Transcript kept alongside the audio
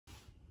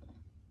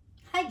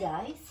Hi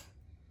guys!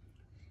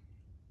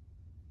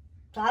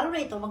 Sa araw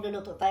na ito,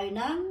 magluluto tayo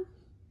ng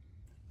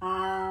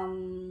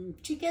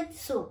chicken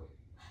soup.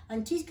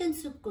 Ang chicken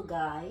soup ko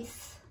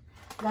guys,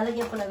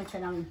 lalagyan ko lang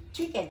siya ng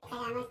chicken.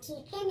 Kaya nga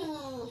chicken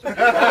eh.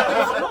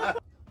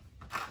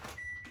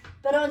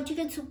 Pero ang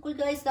chicken soup ko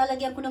guys,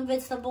 lalagyan ko ng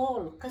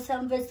vegetable. Kasi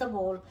ang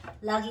vegetable,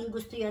 laging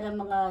gusto yan ng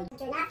mga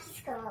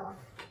Junakis ko.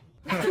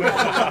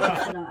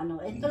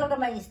 Ito lang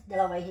naman yung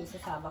dalawa yung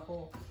sasama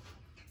ko.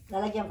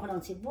 Lalagyan ko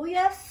ng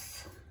sibuyas,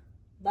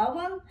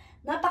 bawang.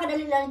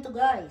 Napakadali lang ito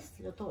guys,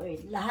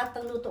 lutuin. Lahat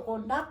ng luto ko,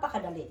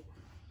 napakadali.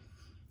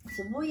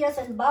 Sibuyas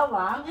and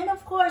bawang. And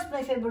of course,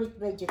 my favorite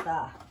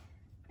vegeta.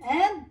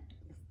 And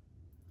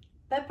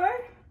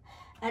pepper.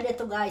 And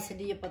ito guys,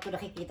 hindi nyo pa ito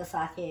nakikita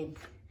sa akin.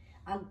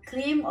 Ang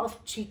cream of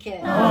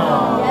chicken.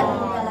 Yan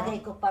ang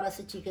nilalagay ko para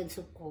sa chicken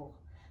soup ko.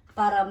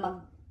 Para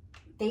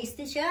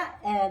mag-tasty siya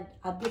and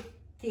a bit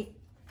thick.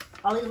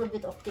 A little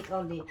bit of thick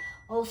only.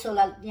 Also,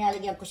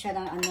 nilalagyan ko siya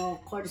ng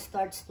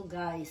cornstarch to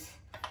guys.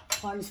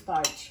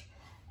 Cornstarch.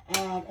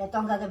 And ito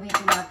ang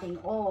gagamitin nating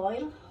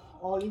oil.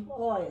 Olive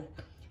oil.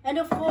 And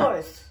of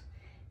course,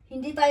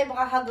 hindi tayo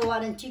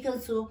makakagawa ng chicken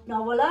soup na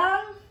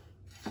walang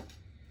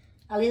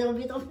a little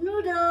bit of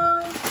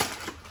noodles.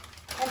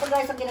 Ito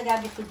guys, ang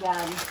ginagamit ko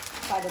dyan.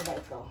 Paano ba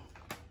ito?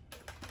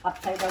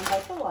 Upside down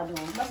ba ito?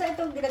 Basta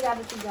ito ang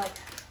ginagamit ko dyan.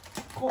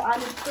 Kung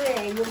ano ito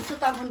yung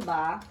sutanghon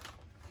ba?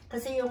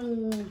 Kasi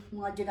yung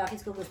mga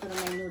junakis ko gusto na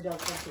may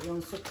noodles kasi yung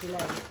soup nila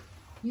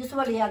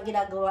Usually, ang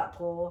ginagawa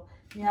ko,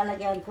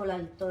 nilalagyan ko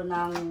lang ito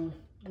ng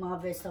mga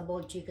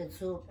vegetable chicken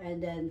soup and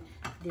then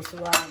this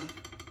one.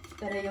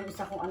 Pero yung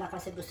isa kong anak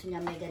kasi gusto niya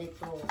may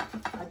ganito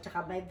at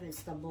saka may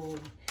vegetable.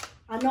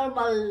 A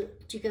normal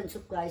chicken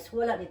soup guys,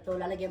 wala nito.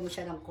 Lalagyan mo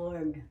siya ng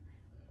corn.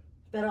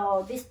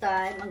 Pero this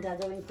time, ang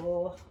gagawin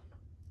ko,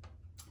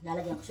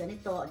 lalagyan ko siya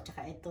nito at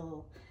saka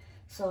ito.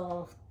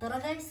 So, tara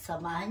guys,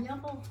 samahan niyo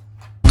ako.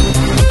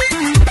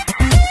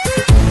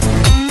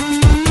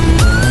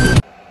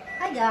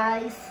 Hi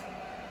guys!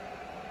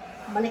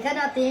 Balikan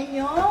natin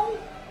yung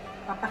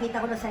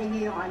papakita ko na sa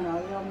inyo yung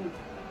yung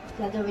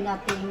gagawin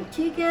natin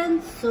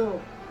chicken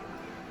soup.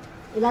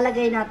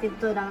 Ilalagay natin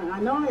to ng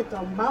ito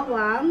ang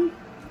bawang,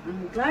 ang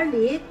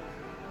garlic,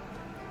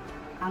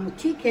 ang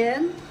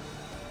chicken,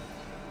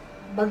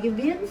 bagu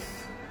beans,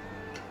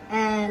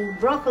 and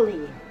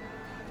broccoli.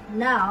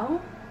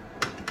 Now,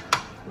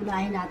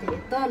 unahin natin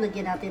ito.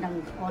 Lagyan natin ng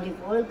olive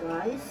oil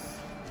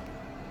guys.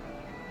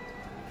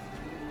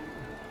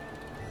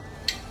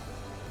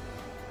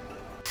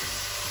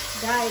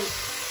 Guys,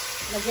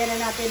 lagyan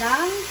na natin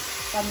ng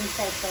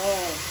paminta ito.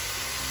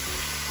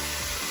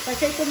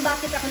 Kasi kung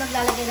bakit ako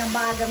naglalagay ng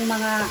maagang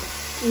mga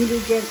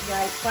ingredients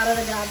guys, para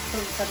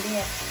nag-absorb kami.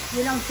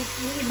 Yung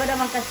iba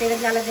naman kasi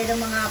naglalagay ng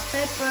mga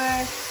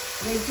pepper,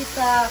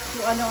 vegeta,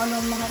 kung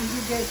ano-ano mga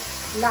ingredients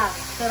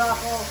last. Pero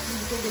ako,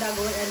 hindi ko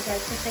ginagawa yan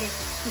guys kasi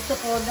gusto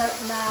ko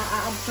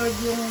na-absorb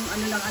yung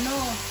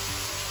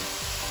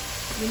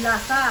yung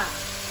lasa.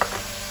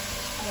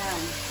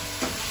 Yan.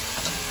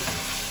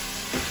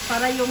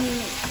 Para yung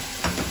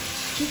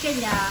chicken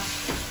niya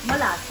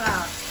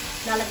malasa.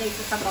 Lalagay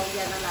ko sa baw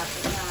yan na lasa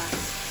niya.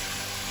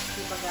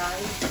 Diba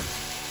guys?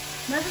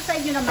 Nasa sa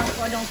inyo naman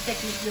kung anong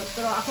technique yun.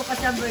 Pero ako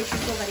kasi ang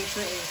version ko ganito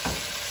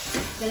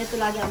Ganito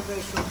lagi ang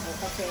version ko.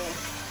 Kasi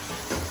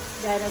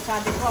dahil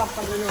sabi ko, ang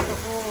pagluluto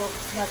ko,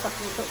 nasa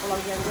puso ko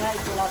lang yan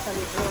guys. Wala sa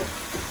libro.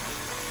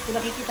 Kung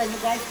nakikita nyo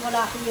guys,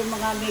 wala ko yung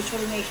mga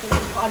measure.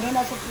 Kung ano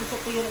nasa puso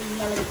ko yun,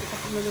 nilalagay ko sa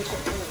pagluluto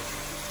ko.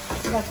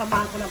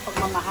 Sinasamahan ko ng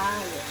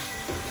pagmamahal.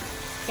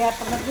 Kaya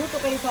pag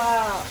nagluto kayo sa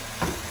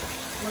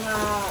mga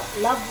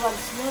loved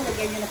ones nyo,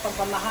 lagyan nyo ng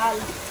pagmamahal.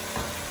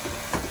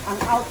 Ang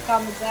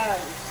outcome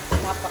guys,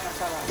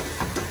 napakasarap.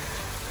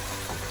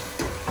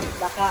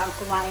 Baka ang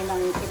kumain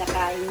ng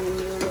kinakain yung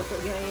niluluto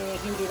nyo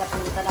hindi na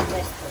punta ng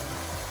resto.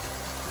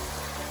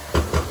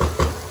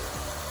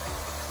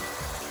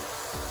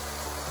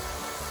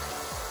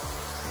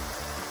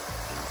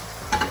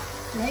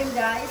 Ngayon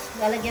guys,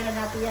 lalagyan na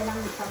natin yan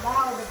ng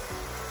sabaw.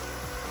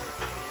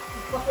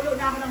 Pakulo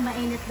na ako ng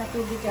mainit na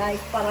tubig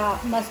guys para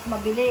mas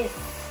mabilis.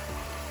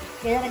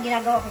 Kaya ang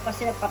ginagawa ko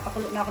kasi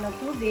nagpapakulo na ako ng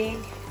tubig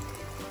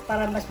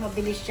para mas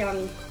mabilis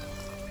siyang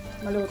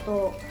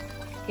maluto.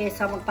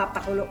 Kaysa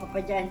magpapakulo ka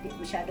pa dyan, hindi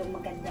masyadong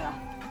maganda.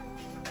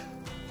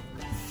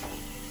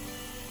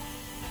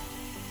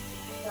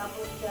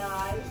 Tapos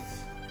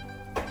guys,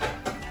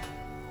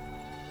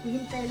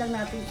 hihintay lang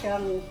natin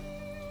siyang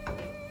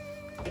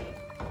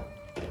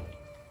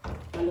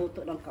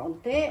maluto ng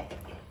kaunti.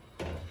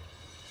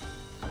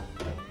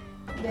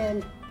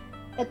 Then,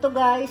 ito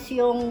guys,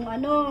 yung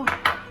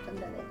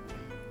sandali.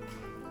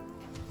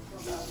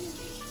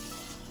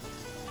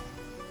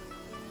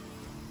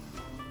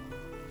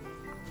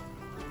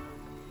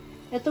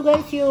 Ito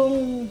guys,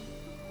 yung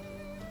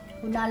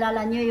kung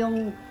naalala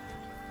nyo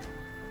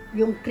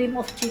yung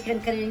cream of chicken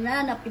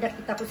kanina na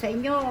pinakita ko sa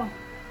inyo.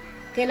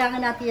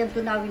 Kailangan natin yan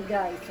tunawin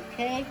guys,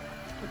 okay?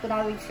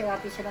 Tunawin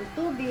natin siya ng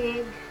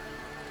tubig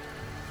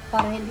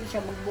para hindi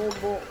siya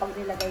magbobo pag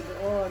nilagay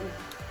doon.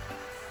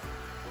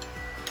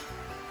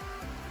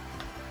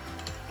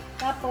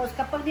 Tapos,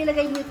 kapag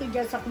nilagay nyo ito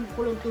dyan sa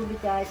kulong tubig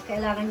guys,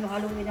 kailangan nyo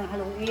haluin ng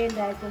haluin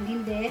dahil kung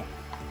hindi,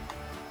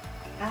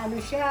 ano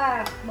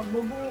siya,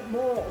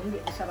 magbubuo, hindi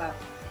masarap.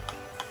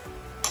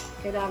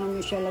 Kailangan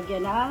nyo siya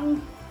lagyan ng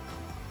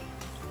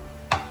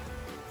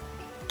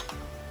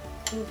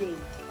tubig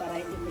para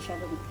hindi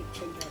masyadong thick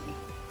siya dyan.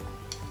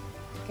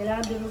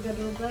 Kailangan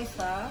biruga-biruga guys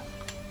ha.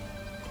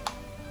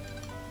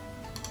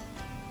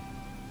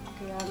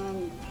 Kailangan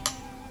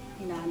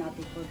hinahan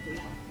natin po ito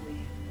yung apoy.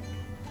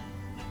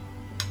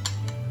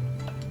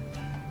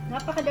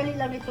 Napakadali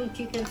lang itong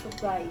chicken soup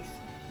guys.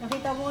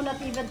 Nakita mo not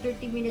even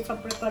 30 minutes ang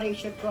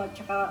preparation ko at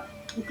saka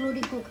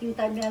including cooking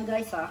time yan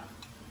guys ha.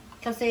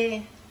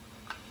 Kasi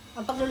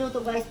ang pagluluto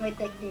guys may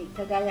technique.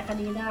 Kagaya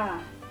kanina,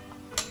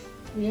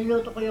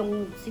 niluluto ko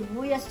yung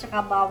sibuyas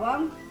tsaka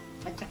bawang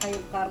at saka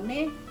yung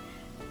karne.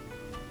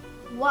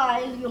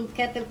 While yung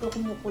kettle ko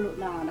kumukulo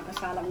na,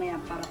 nakasalang na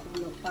yan para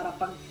kumulo. Para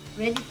pag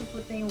ready to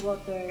put na yung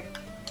water,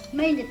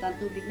 mainit ang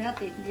tubig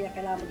natin. Hindi na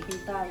kailangan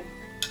maghintay.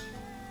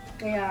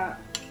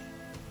 Kaya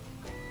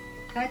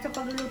kahit sa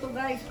pagluluto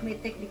guys, may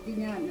technique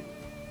din yan.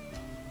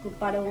 Kung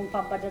paano mong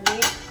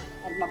papadali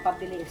at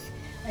mapabilis.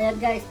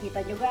 Ayan guys, kita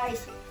nyo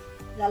guys.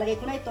 Lalagay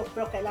ko na ito,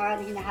 pero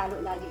kailangan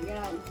hinahalo lagi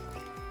yan.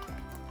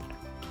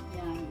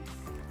 Ayan.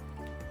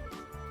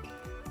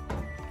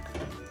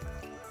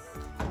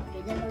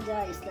 Ganyan lang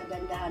guys,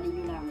 dadandahanin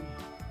nyo lang.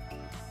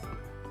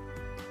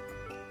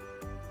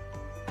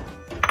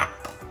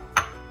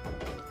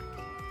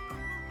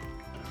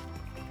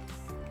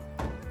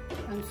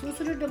 Ang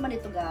susunod naman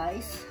ito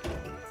guys,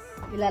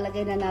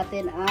 ilalagay na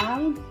natin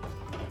ang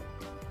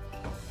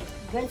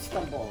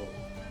vegetable.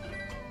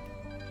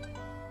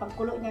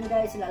 Pagkulo niyan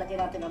guys, ilalagay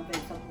natin ang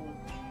vegetable.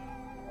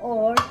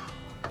 Or,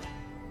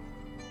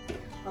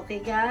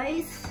 okay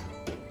guys,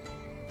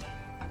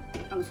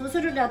 ang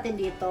susunod natin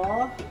dito,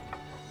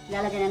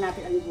 ilalagay na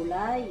natin ang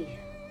gulay.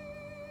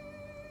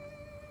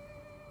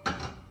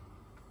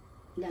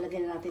 Ilalagay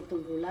na natin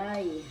itong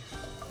gulay.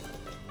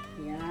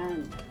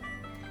 Ayan.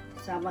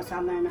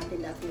 Sama-sama na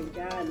natin lahat yun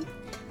dyan.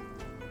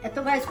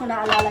 Ito guys, kung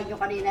naalala nyo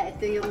kanina,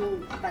 ito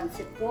yung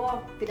pansit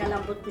ko.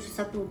 Pinalambot ko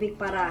siya sa tubig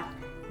para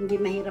hindi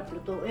mahirap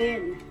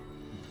lutuin.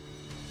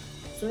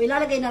 So,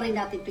 ilalagay na rin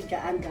natin ito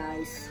dyan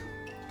guys.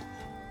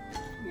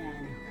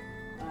 Yan.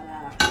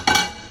 Para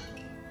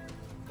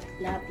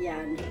lahat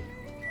yan.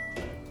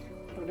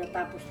 Pag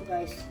natapos to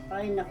guys,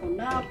 ay naku,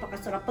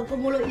 napakasarap. Pag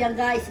kumulo yan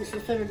guys,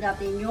 isusunod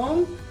natin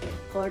yung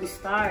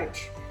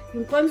cornstarch.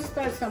 Yung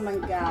cornstarch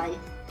naman guys,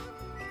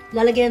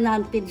 lalagyan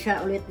natin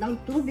siya ulit ng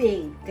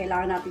tubig.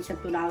 Kailangan natin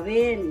siyang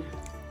tunawin.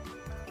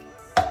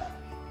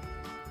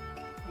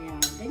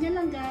 Ayan. Ganyan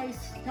lang guys.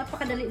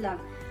 Napakadali lang.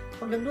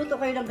 Pag nagluto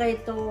kayo ng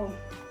ganito,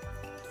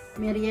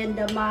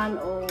 merienda man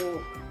o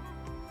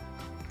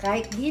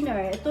kahit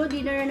dinner. Ito,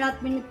 dinner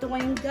natin ito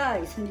ngayon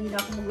guys. Hindi na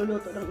ako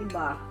magluluto ng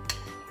iba.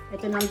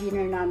 Ito na ang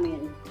dinner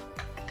namin.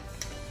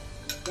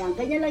 Ayan.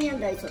 Ganyan lang yan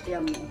guys. So,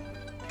 tiyan mo.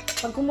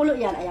 Pag kumulo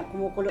yan, ayan,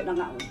 kumukulo na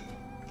nga.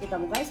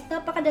 Kita mo guys,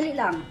 napakadali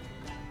lang.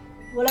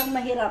 Walang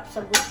mahirap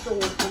sa gustong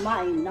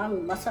kumain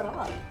ng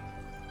masarap.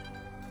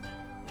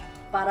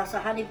 Para sa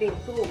honey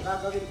baked ko,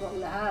 gagawin ko ang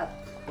lahat.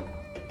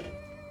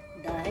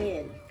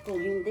 Dahil, kung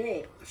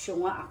hindi,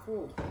 syunga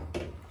ako.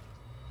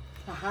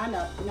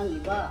 Hahanap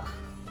ng iba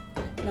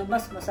na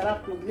mas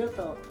masarap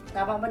magluto.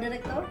 Tama ba,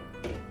 Director?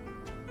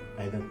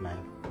 I don't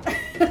mind.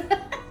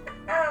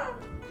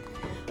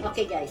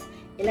 Okay guys,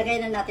 ilagay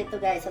na natin ito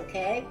guys,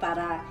 okay?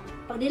 Para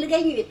pag nilagay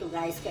nyo ito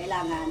guys,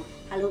 kailangan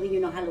haluin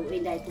nyo ng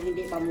haluin dahil kung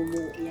hindi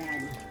mamumuo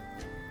yan.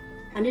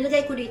 Ang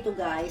nilagay ko dito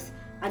guys,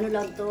 ano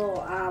lang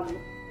to,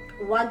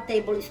 1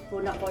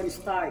 tablespoon na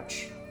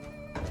cornstarch.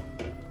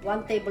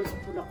 1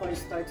 tablespoon na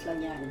cornstarch lang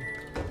yan.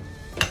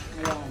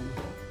 Ayan.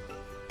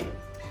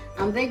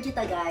 Ang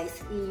vegeta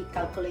guys,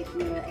 i-calculate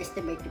nyo,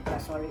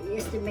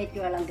 i-estimate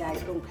nyo lang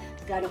guys kung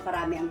gaano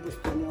karami ang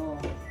gusto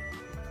nyo.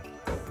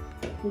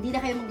 Hindi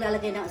na kayo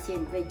maglalagay ng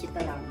asin, vegeta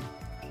lang.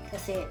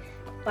 Kasi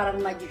parang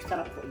magic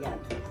sarap po yan.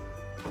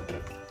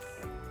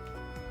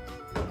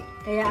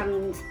 Kaya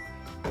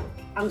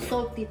ang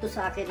salt dito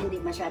sa akin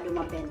hindi masyado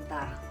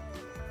mabenta.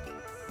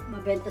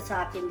 Mabenta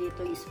sa akin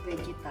dito is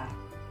vegeta.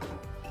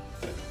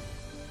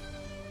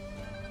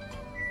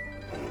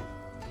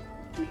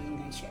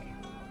 Maingay siya.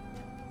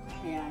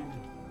 Ayan.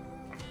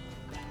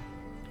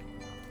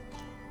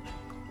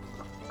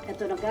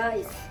 Ito na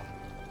guys.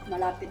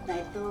 Malapit na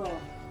ito.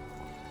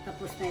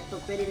 Tapos na ito.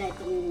 Pwede na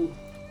itong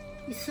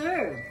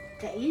i-serve.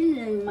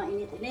 Kainin,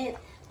 mainit-init.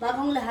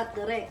 Bagong lahat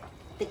direct,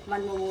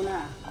 tikman mo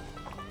muna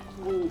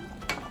kung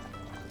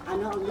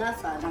ano ang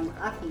lasa ng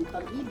aking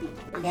pag-ibig.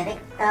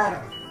 Director,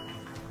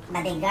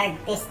 bodyguard,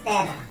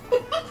 tester.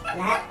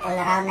 Lahat, all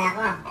around na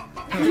ako.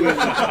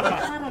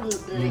 Parang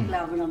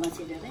nagre-reklamo naman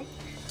si Direk.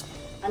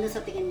 Ano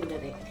sa tingin mo,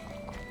 Direk?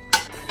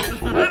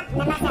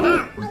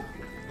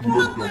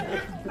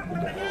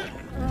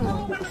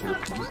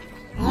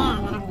 Ayan,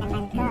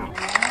 naramdaman ko.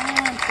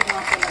 Ayan,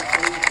 tumatalab ko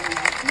yung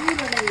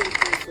puro na yung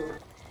puso.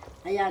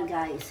 Ayan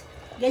guys.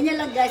 Ganyan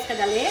lang guys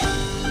kadali.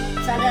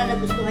 Sana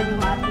nagustuhan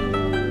yung ating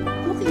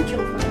cooking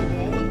show for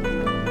today.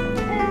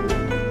 And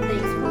thank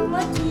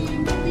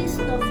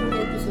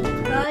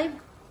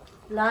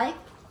like,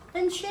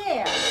 and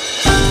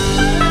share.